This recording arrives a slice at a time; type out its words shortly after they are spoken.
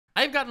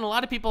I've gotten a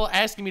lot of people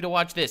asking me to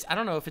watch this. I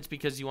don't know if it's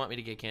because you want me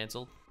to get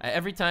canceled.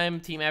 Every time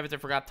Team Avatar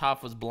forgot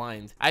Toph was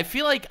blind. I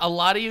feel like a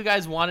lot of you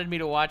guys wanted me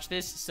to watch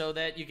this so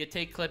that you could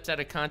take clips out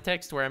of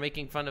context where I'm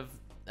making fun of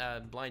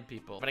blind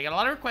people. But I got a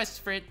lot of requests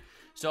for it.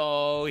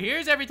 So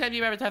here's every time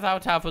Team Avatar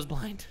thought Toph was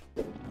blind.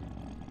 There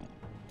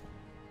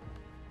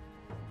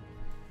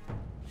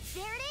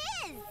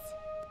it is!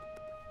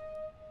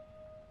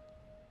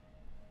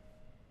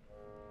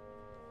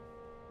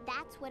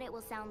 That's what it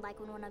will sound like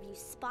when one of you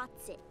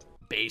spots it.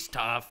 Base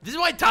Toph. This is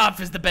why Toph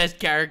is the best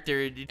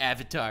character in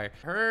Avatar.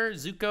 Her,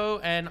 Zuko,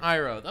 and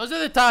Iroh. Those are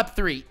the top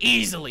 3,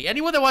 easily.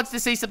 Anyone that wants to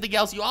say something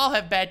else, you all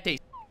have bad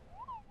taste.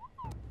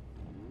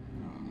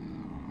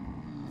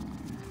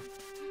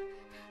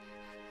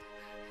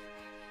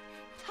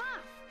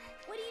 Toph,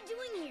 what are you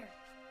doing here?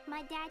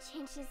 My dad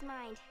changed his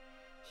mind.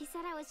 He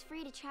said I was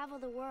free to travel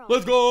the world.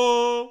 Let's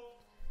go!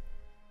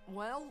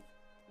 Well,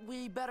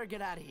 we better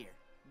get out of here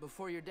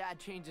before your dad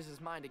changes his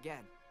mind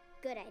again.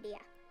 Good idea.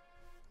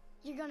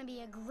 You're gonna be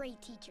a great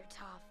teacher,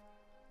 Toph.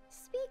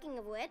 Speaking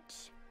of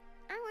which,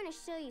 I want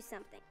to show you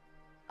something.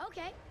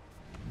 Okay.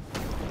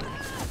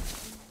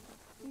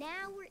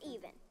 Now we're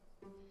even.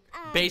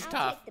 Base I'll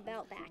Toph. take the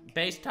belt back.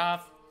 Base Toph.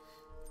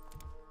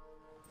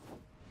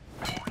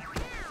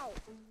 Ow!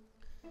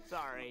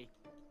 Sorry.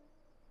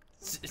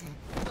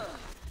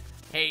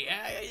 Hey,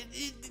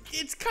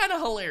 it's kind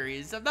of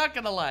hilarious. I'm not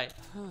gonna lie.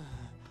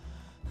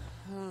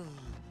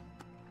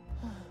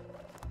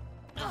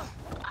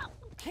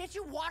 Can't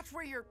you watch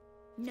where you're...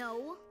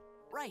 No.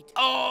 Right.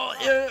 Oh,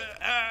 no.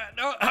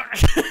 No.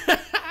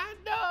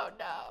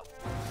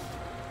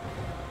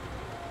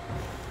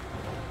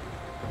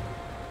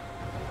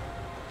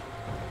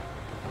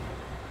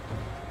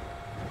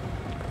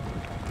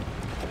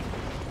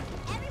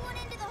 Everyone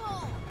into the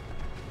hole.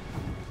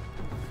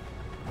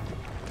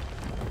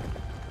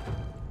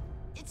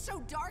 It's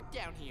so dark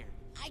down here.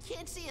 I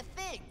can't see a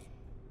thing.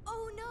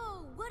 Oh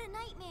no, what a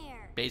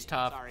nightmare. Base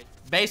Toph. Sorry.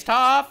 Base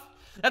Toph.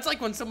 That's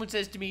like when someone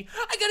says to me,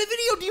 I got a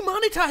video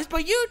demonetized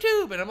by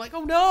YouTube. And I'm like,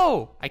 oh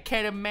no. I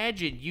can't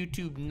imagine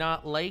YouTube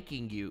not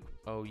liking you.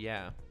 Oh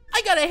yeah.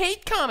 I got a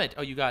hate comment.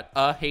 Oh, you got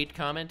a hate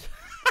comment?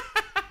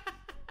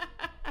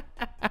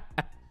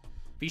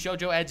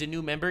 Shoujo adds a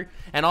new member,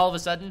 and all of a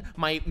sudden,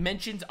 my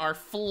mentions are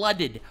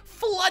flooded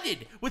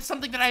with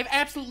something that I have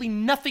absolutely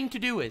nothing to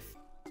do with.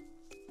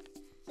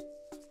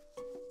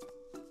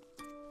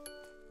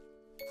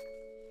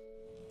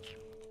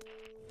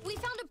 We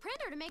found a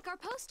printer to make our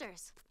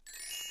posters.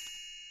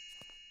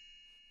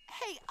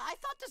 Hey, I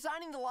thought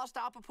designing the Lost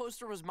Appa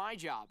poster was my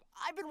job.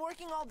 I've been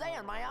working all day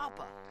on my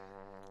Appa.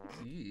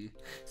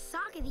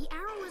 Sokka, the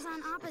arrow was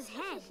on Appa's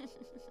head.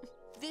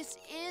 This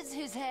is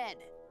his head.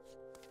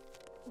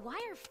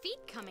 Why are feet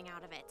coming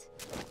out of it?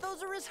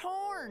 Those are his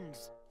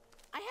horns.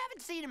 I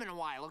haven't seen him in a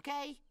while,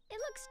 okay? It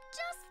looks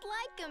just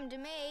like him to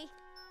me.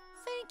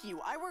 Thank you.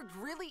 I worked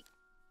really...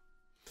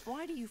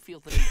 Why do you feel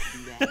the need to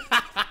do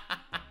that?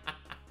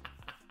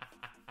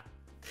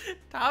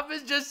 Toph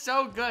is just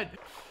so good.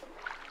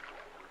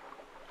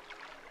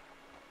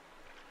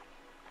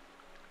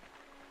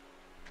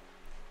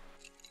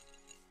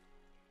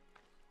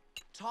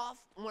 Toph,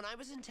 when I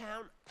was in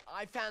town,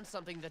 I found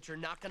something that you're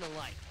not gonna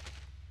like.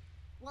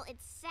 Well,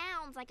 it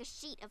sounds like a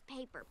sheet of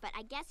paper, but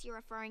I guess you're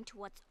referring to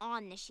what's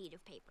on the sheet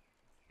of paper.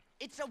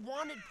 It's a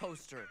wanted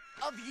poster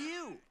of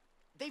you.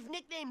 They've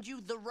nicknamed you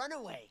the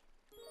Runaway.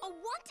 A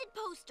wanted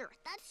poster!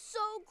 That's so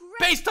great!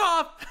 Base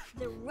Toph!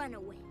 The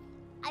Runaway.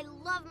 I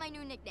love my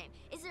new nickname.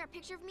 Is there a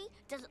picture of me?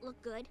 Does it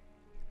look good?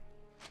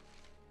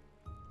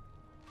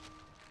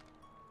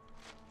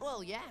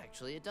 Well, yeah,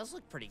 actually, it does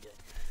look pretty good.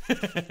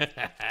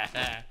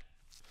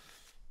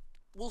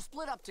 We'll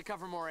split up to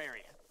cover more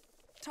area.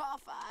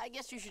 Toph, I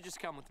guess you should just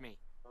come with me.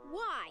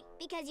 Why?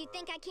 Because you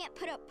think I can't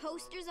put up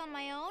posters on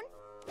my own?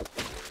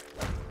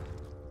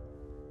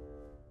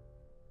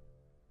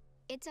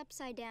 It's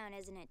upside down,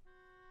 isn't it?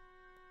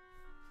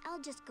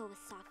 I'll just go with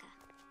Sokka.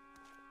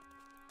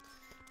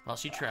 Well,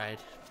 she tried.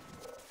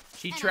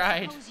 She And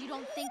tried. I suppose you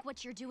don't think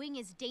what you're doing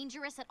is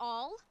dangerous at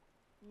all?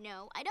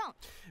 No, I don't.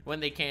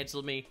 When they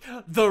canceled me,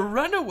 the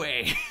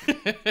Runaway.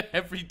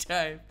 Every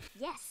time.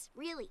 Yes,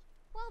 really.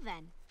 Well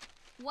then,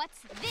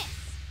 what's this?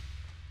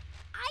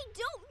 I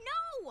don't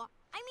know!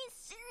 I mean,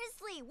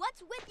 seriously,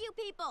 what's with you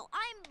people?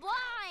 I'm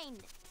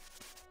blind!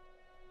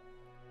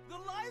 The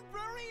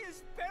library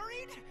is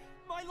buried?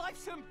 My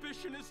life's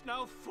ambition is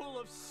now full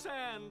of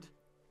sand.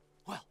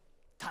 Well,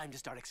 time to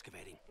start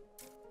excavating.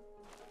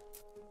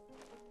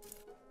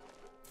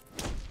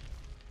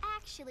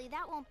 Actually,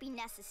 that won't be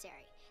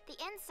necessary. The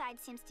inside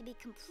seems to be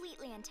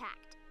completely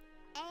intact.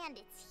 And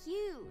it's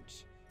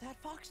huge. That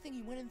fox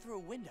thingy went in through a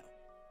window.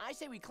 I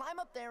say we climb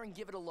up there and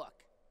give it a look.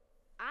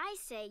 I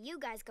say you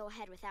guys go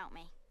ahead without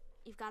me.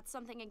 You've got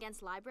something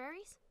against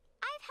libraries?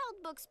 I've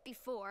held books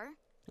before,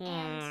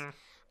 and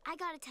I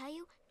gotta tell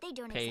you, they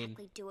don't Pain.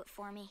 exactly do it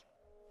for me.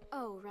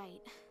 Oh,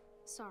 right.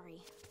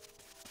 Sorry.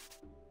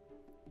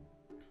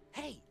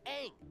 Hey,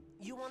 Aang,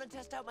 you want to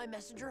test out my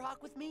messenger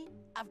hawk with me?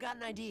 I've got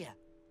an idea.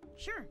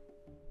 Sure.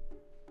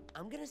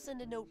 I'm gonna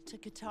send a note to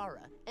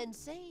Katara and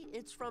say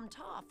it's from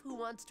Toph who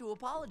wants to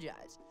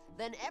apologize.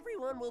 Then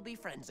everyone will be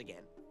friends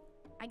again.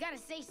 I gotta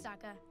say,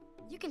 Sokka,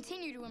 you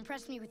continue to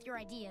impress me with your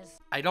ideas.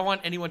 I don't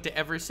want anyone to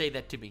ever say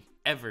that to me.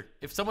 Ever.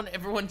 If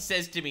everyone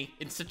says to me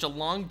in such a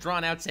long,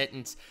 drawn-out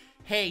sentence,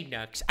 "Hey,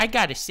 Nux, I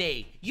gotta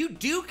say, you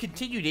do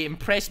continue to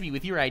impress me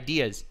with your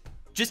ideas,"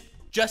 just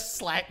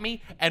slap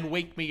me and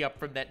wake me up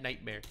from that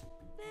nightmare.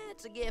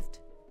 It's a gift.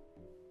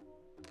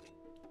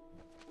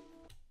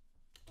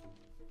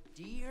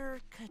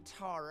 Dear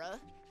Katara,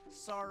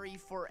 sorry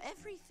for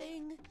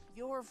everything,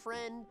 your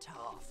friend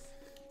Toph.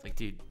 Like,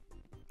 dude,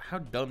 how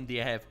dumb do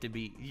you have to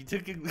be? You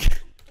took it.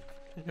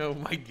 Oh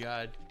my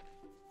god.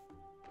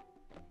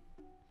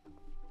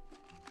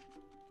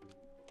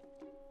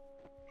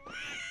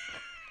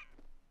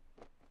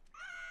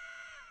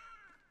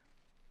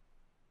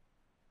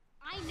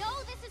 I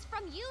know this is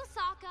from you,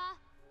 Sokka.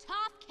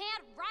 Toph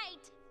can't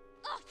write.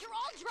 Ugh, you're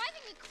all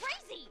driving me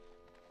crazy.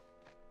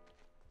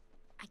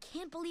 I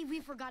can't believe we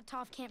forgot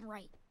Toph can't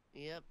write.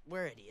 Yep,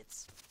 we're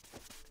idiots.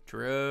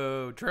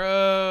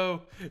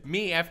 True.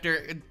 Me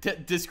after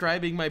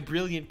describing my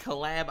brilliant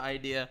collab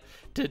idea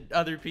to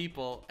other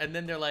people, and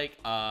then they're like,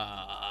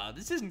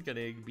 this isn't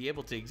gonna be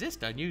able to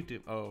exist on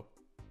YouTube. Oh,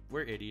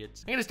 we're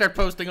idiots. I'm gonna start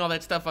posting all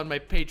that stuff on my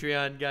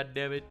Patreon, god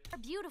damn it. They're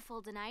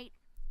beautiful tonight.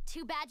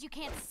 Too bad you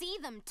can't see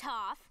them,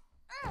 Toph.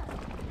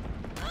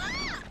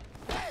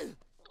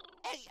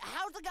 Hey,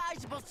 how's the guy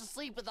supposed to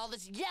sleep with all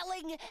this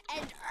yelling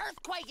and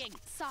earthquaking?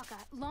 Sokka,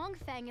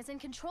 Longfeng is in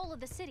control of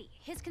the city.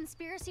 His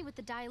conspiracy with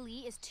the Dai Li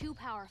is too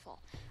powerful.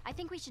 I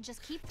think we should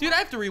just keep Dude, I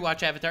have to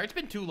rewatch Avatar. It's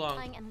been too long.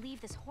 flying and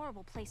leave this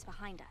horrible place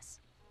behind us.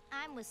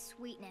 I'm with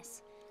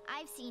Sweetness.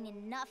 I've seen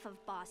enough of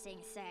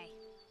Bossing Say.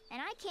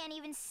 And I can't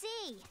even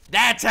see.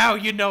 That's how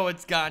you know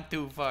it's gone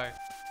too far.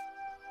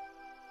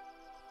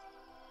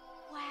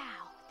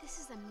 Wow, this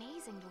is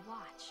amazing to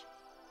watch.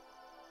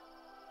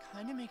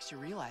 Kinda makes you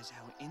realize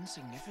how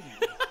insignificant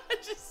we are.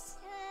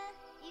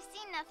 You've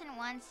seen nothing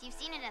once. You've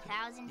seen it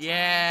 1,000 times.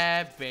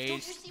 Yeah, Don't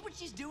base. you see what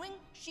she's doing?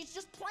 She's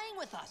just playing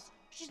with us.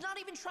 She's not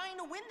even trying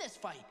to win this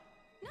fight.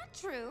 Not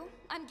true.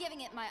 I'm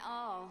giving it my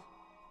all.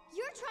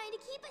 You're trying to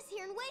keep us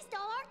here and waste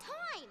all our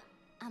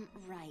time.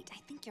 Right. I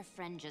think your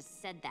friend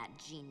just said that,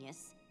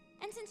 genius.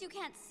 And since you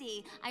can't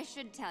see, I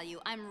should tell you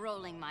I'm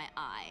rolling my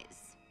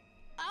eyes.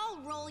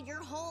 I'll roll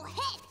your whole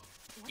head.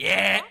 What's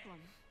Yeah. the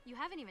problem? You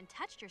haven't even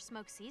touched your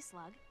smoked sea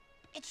slug.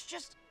 It's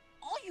just,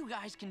 all you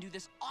guys can do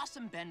this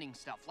awesome bending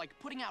stuff, like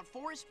putting out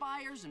forest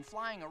fires and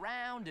flying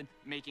around and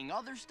making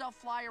other stuff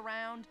fly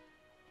around.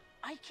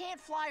 I can't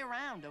fly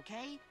around,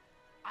 okay?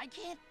 I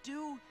can't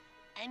do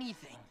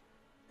anything.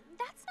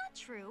 That's not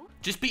true.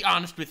 Just be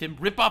honest with him.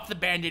 Rip off the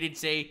band-aid and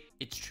say,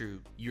 it's true.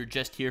 You're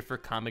just here for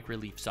comic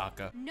relief,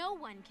 Sokka. No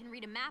one can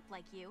read a map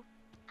like you.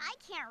 I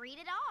can't read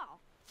at all.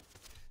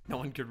 No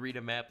one could read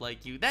a map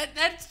like you.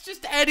 That's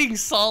just adding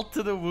salt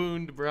to the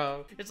wound,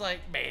 bro. It's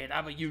like, man,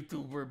 I'm a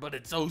YouTuber, but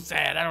it's so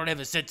sad. I don't have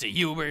a sense of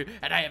humor,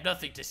 and I have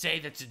nothing to say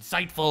that's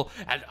insightful,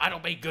 and I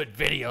don't make good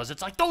videos.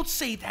 It's like, don't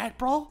say that,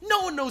 bro.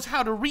 No one knows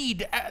how to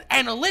read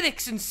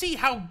analytics and see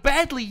how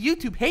badly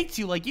YouTube hates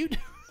you like you do.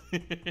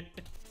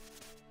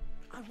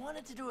 I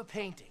wanted to do a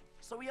painting,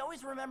 so we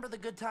always remember the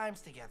good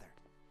times together.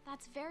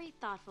 That's very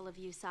thoughtful of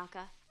you,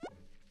 Sokka.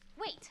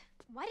 Wait,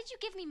 why did you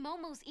give me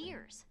Momo's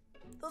ears?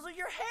 Those are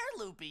your hair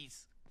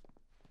loopies.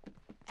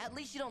 At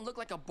least you don't look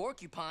like a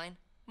porcupine.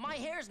 My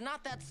hair's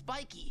not that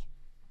spiky.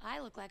 I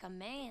look like a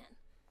man.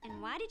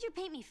 And why did you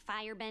paint me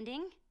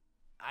firebending?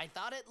 I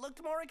thought it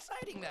looked more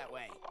exciting that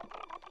way.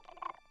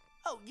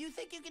 Oh, you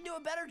think you can do a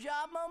better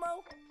job,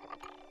 Momo?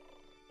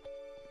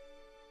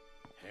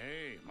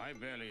 Hey, my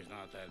belly's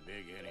not that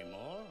big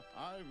anymore.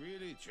 I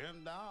really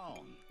trimmed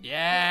down.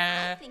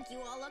 Yeah. I think you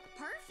all look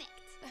perfect.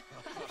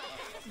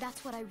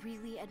 That's what I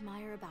really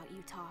admire about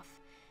you, Toph.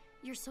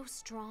 You're so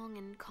strong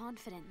and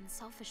confident and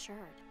self-assured.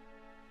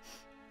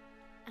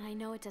 And I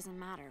know it doesn't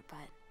matter,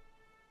 but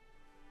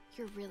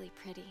you're really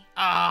pretty.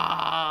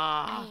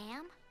 Ah. I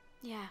am?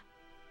 Yeah,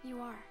 you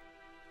are.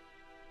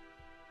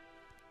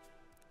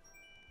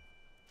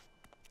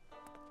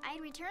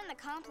 I'd return the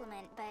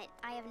compliment, but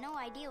I have no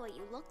idea what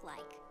you look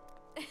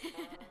like.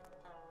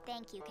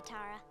 Thank you,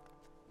 Katara.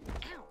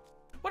 Ow.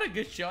 What a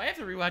good show. I have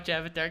to rewatch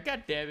Avatar.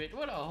 God damn it.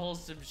 What a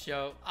wholesome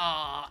show.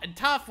 Aw, and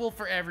Toph will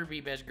forever be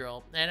best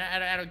girl. And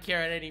I don't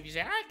care what any of you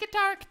say.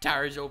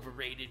 Katara's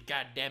overrated.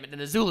 God damn it. And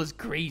Azula's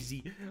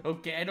crazy.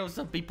 Okay, I know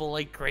some people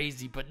like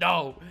crazy, but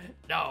no.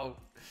 All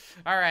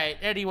right,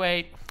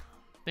 anyway.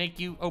 Thank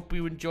you. Hope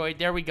you enjoyed.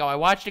 There we go. I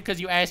watched it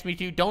because you asked me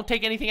to. Don't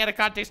take anything out of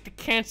context to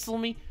cancel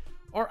me,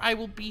 or I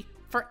will be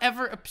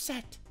forever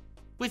upset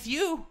with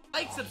you.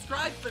 Like,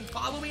 subscribe, and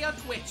follow me on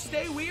Twitch.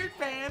 Stay weird,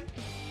 fam.